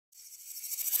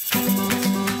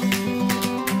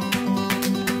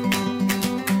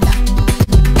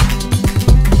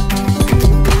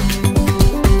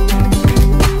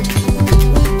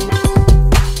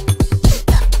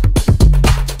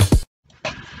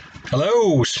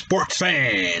Hello, sports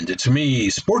fans. It's me,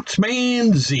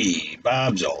 Sportsman Z,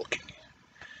 Bob Zolke.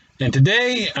 And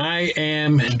today I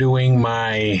am doing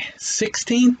my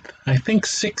 16th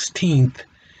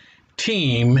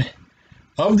team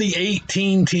of the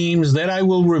 18 teams that I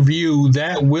will review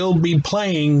that will be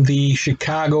playing the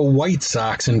Chicago White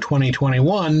Sox in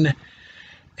 2021.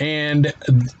 And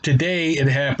today it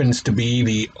happens to be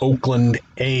the Oakland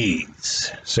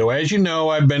A's. So as you know,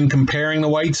 I've been comparing the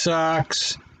White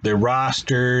Sox, their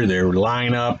roster, their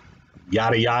lineup,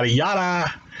 yada, yada,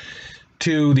 yada,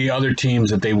 to the other teams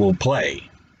that they will play.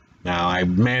 Now, I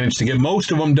managed to get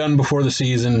most of them done before the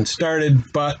season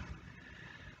started, but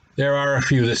there are a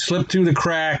few that slipped through the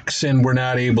cracks and were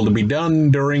not able to be done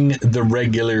during the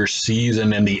regular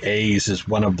season, and the A's is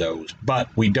one of those. But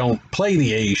we don't play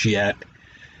the A's yet,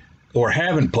 or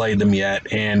haven't played them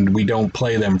yet, and we don't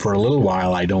play them for a little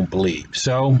while, I don't believe.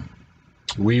 So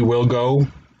we will go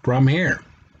from here.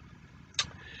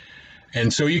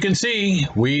 And so you can see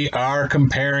we are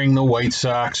comparing the White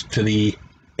Sox to the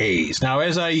A's. Now,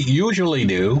 as I usually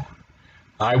do,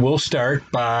 I will start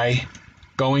by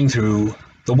going through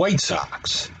the White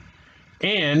Sox.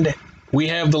 And we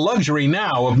have the luxury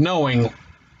now of knowing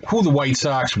who the White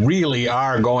Sox really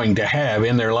are going to have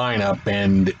in their lineup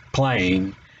and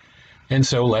playing. And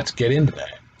so let's get into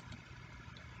that.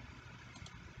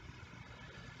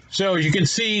 So as you can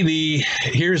see,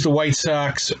 here's the White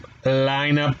Sox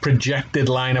projected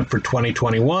lineup for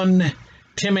 2021.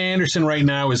 Tim Anderson right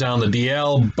now is on the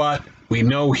DL, but we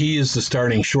know he is the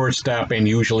starting shortstop and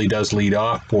usually does lead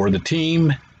off for the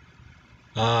team.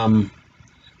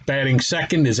 Batting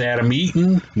second is Adam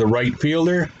Eaton, the right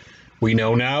fielder. We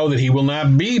know now that he will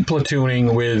not be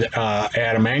platooning with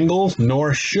Adam Engel,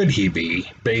 nor should he be,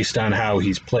 based on how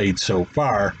he's played so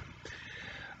far.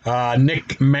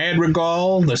 Nick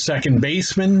Madrigal, the second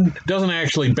baseman, doesn't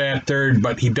actually bat third,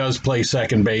 but he does play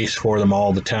second base for them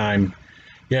all the time.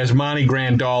 Yasmani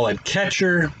Grandal at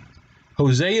catcher,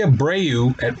 Jose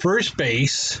Abreu at first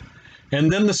base,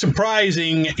 and then the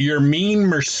surprising Yermin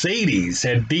Mercedes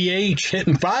at DH,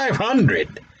 hitting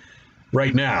 .500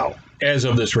 right now as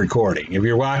of this recording. If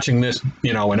you're watching this,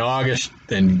 in August,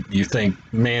 then you think,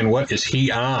 man, what is he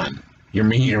on?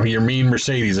 Yermin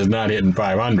Mercedes is not hitting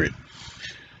 .500.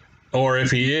 Or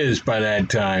if he is by that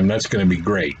time, that's going to be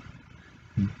great.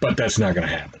 But that's not going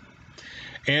to happen.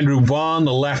 Andrew Vaughn,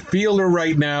 the left fielder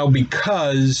right now,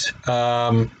 because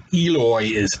Eloy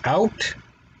is out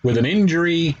with an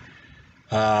injury,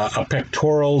 a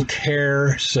pectoral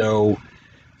tear. So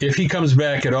if he comes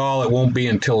back at all, it won't be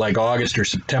until like August or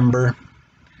September.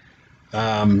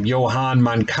 Johan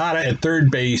Moncada at third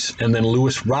base, and then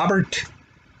Luis Robert,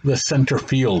 the center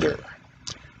fielder.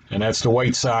 And that's the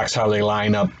White Sox, how they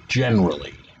line up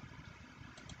generally.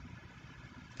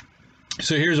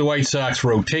 So here's the White Sox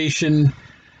rotation.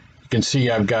 You can see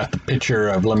I've got the picture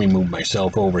of, let me move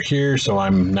myself over here so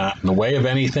I'm not in the way of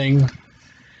anything.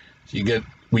 So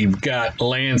we've got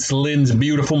Lance Lynn's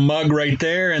beautiful mug right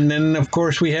there. And then, of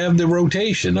course, we have the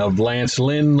rotation of Lance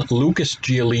Lynn, Lucas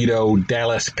Giolito,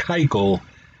 Dallas Keuchel,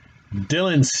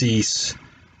 Dylan Cease,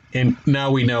 and now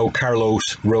we know Carlos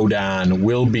Rodon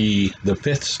will be the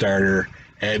fifth starter,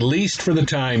 at least for the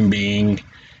time being.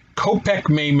 Kopech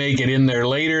may make it in there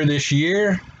later this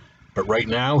year, but right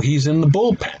now he's in the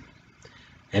bullpen.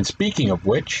 And speaking of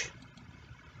which,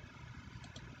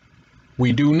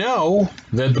 we do know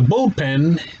that the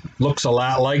bullpen looks a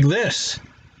lot like this.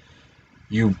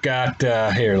 You've got,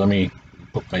 here, let me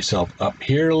put myself up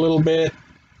here a little bit.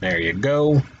 There you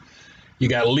go. You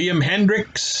got Liam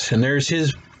Hendriks, and there's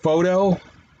his photo.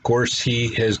 Of course,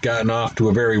 he has gotten off to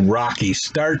a very rocky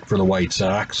start for the White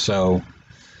Sox, so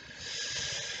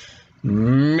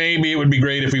maybe it would be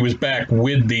great if he was back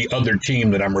with the other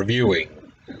team that I'm reviewing,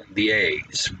 the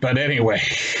A's. But anyway,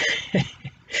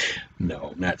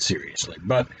 no, not seriously.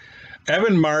 But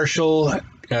Evan Marshall,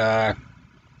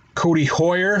 Cody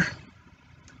Hoyer,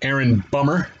 Aaron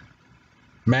Bummer,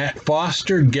 Matt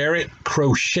Foster, Garrett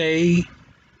Crochet,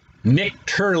 Nick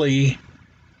Turley,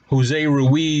 Jose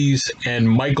Ruiz, and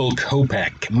Michael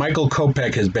Kopech. Michael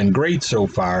Kopech has been great so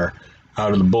far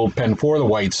out of the bullpen for the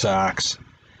White Sox,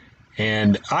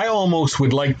 and I almost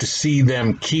would like to see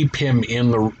them keep him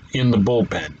in the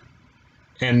bullpen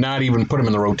and not even put him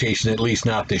in the rotation, at least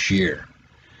not this year.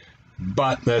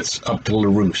 But that's up to La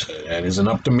Russa. That isn't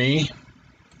up to me.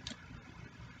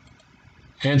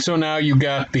 And so now you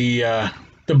got the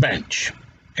bench.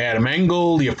 Adam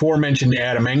Engel, the aforementioned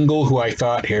Adam Engel, who I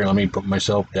thought, here, let me put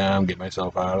myself down, get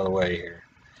myself out of the way here.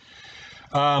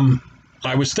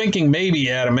 I was thinking maybe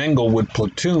Adam Engel would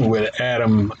platoon with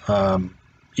Adam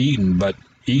Eaton, but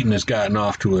Eaton has gotten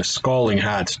off to a scalding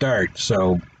hot start,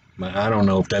 so I don't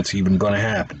know if that's even going to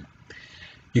happen.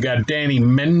 You got Danny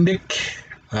Mendick,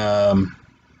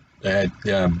 at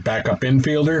backup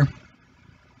infielder.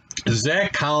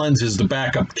 Zach Collins is the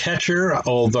backup catcher,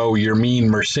 although Yermin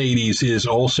Mercedes is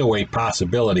also a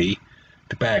possibility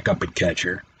to back up at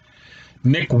catcher.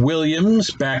 Nick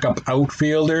Williams, backup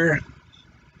outfielder.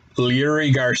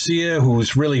 Leury Garcia,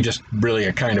 who's really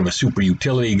a kind of a super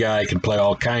utility guy, can play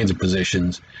all kinds of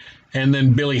positions. And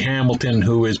then Billy Hamilton,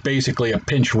 who is basically a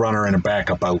pinch runner and a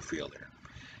backup outfielder.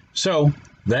 So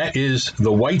that is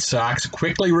the White Sox,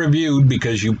 quickly reviewed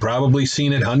because you've probably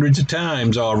seen it hundreds of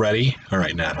times already. All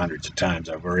right, not hundreds of times.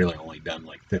 I've really only done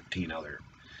like 15 other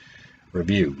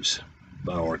reviews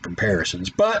or comparisons.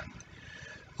 But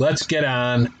let's get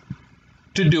on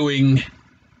to doing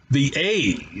the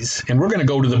A's, and we're going to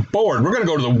go to the board. We're going to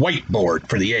go to the whiteboard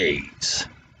for the A's.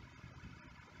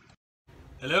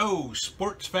 Hello,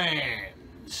 sports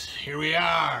fans. Here we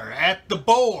are at the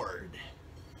board.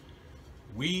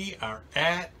 We are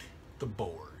at the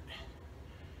board.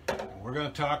 We're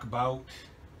going to talk about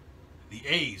the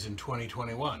A's in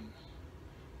 2021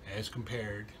 as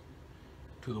compared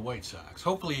to the White Sox.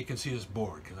 Hopefully you can see this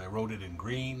board because I wrote it in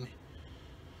green.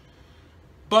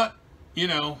 But, you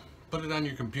know, put it on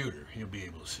your computer. You'll be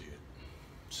able to see it.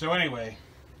 So anyway,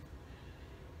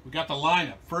 we got the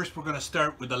lineup. First we're going to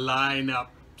start with the lineup.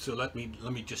 So let me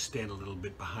just stand a little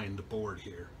bit behind the board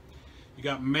here. You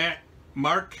got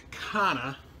Mark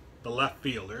Canha, the left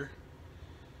fielder.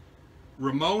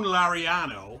 Ramon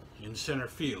Laureano in center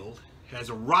field. Has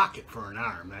a rocket for an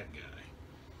arm, that guy.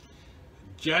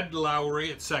 Jed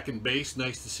Lowry at second base.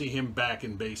 Nice to see him back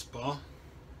in baseball.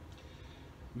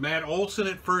 Matt Olson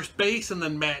at first base, and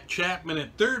then Matt Chapman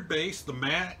at third base. The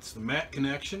Matt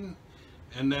connection.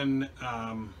 And then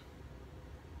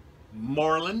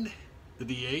Moreland, the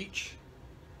DH.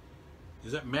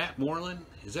 Is that Matt Moreland?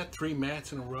 Is that 3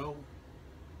 Matts in a row?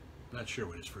 Not sure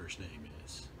what his first name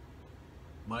is.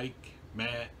 Mike,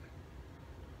 Matt,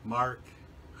 Mark.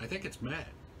 I think it's Matt.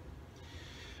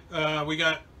 We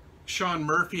got Sean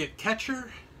Murphy at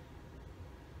catcher.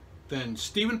 Then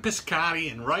Stephen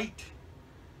Piscotty in right.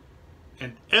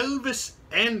 And Elvis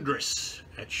Andrus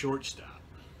at shortstop.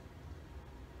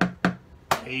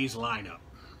 A's lineup.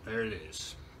 There it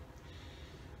is.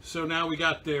 So now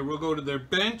we'll go to their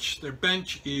bench. Their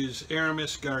bench is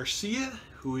Aramis Garcia,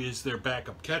 who is their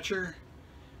backup catcher.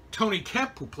 Tony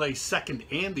Kemp, who plays second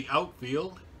and the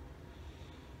outfield.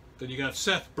 Then you got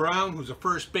Seth Brown, who's a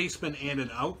first baseman and an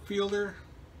outfielder.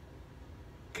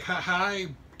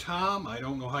 Kahai Tom, I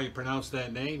don't know how you pronounce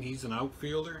that name. He's an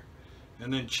outfielder.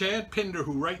 And then Chad Pinder,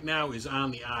 who right now is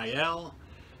on the IL,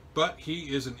 but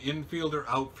he is an infielder,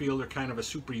 outfielder, kind of a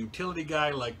super utility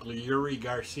guy like Leury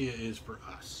Garcia is for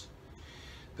us.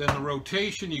 Then the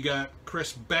rotation, you got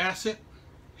Chris Bassett,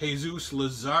 Jesus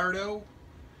Luzardo,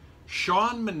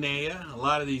 Sean Manaea. A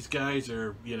lot of these guys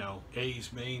are, you know,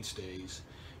 A's mainstays.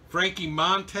 Frankie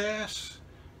Montas,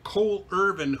 Cole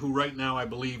Irvin, who right now I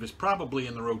believe is probably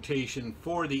in the rotation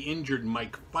for the injured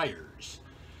Mike Fiers.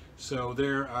 So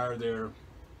there are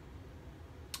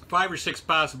 5 or 6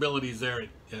 possibilities there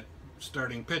at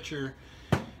starting pitcher.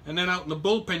 And then out in the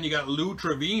bullpen, you got Lou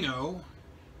Trevino,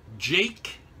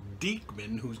 Jake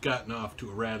Diekman, who's gotten off to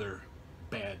a rather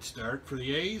bad start for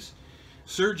the A's,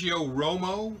 Sergio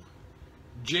Romo,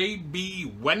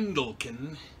 J.B.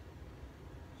 Wendelken,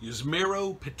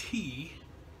 Yusmeiro Petit,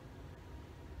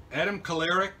 Adam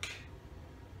Kolarek,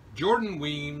 Jordan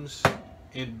Weems,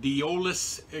 and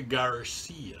Deolis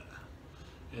Garcia.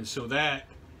 And so that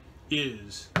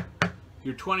is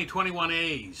your 2021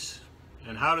 A's.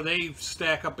 And how do they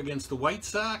stack up against the White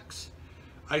Sox?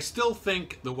 I still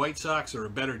think the White Sox are a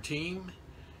better team.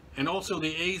 And also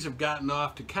the A's have gotten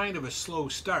off to kind of a slow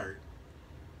start.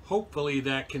 Hopefully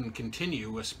that can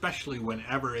continue, especially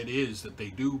whenever it is that they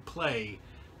do play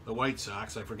the White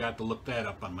Sox. I forgot to look that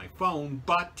up on my phone,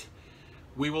 but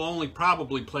we will only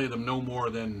probably play them no more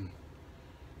than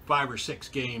 5 or 6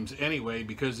 games anyway,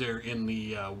 because they're in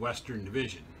the Western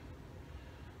Division.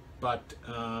 But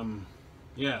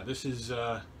yeah, this is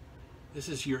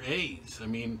your A's. I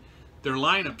mean, their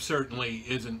lineup certainly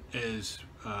isn't as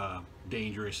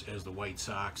dangerous as the White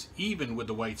Sox, even with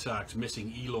the White Sox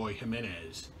missing Eloy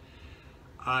Jimenez.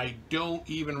 I don't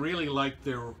even really like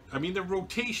their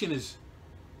rotation is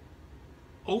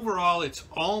overall it's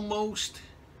almost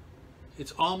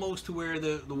to where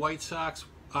the White Sox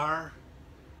are,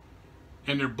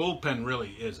 and their bullpen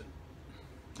really isn't.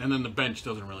 And then the bench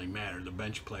doesn't really matter. The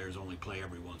bench players only play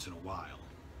every once in a while.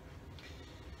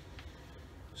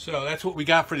 So that's what we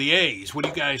got for the A's. What do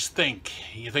you guys think?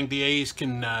 You think the A's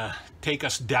can take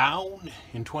us down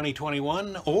in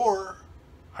 2021? Or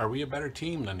are we a better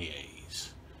team than the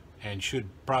A's? And should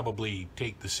probably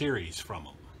take the series from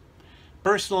them.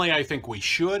 Personally, I think we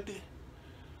should,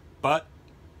 but,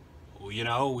 you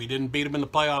know, we didn't beat them in the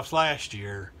playoffs last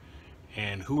year,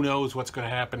 and who knows what's going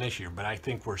to happen this year. But I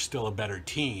think we're still a better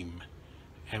team,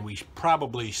 and we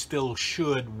probably still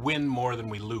should win more than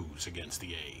we lose against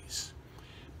the A's.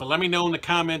 But let me know in the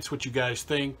comments what you guys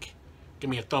think. Give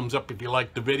me a thumbs up if you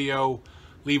liked the video.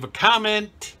 Leave a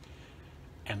comment.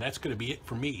 And that's going to be it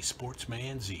for me,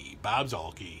 Sportsman Z. Bob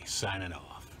Zolke, signing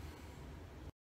off.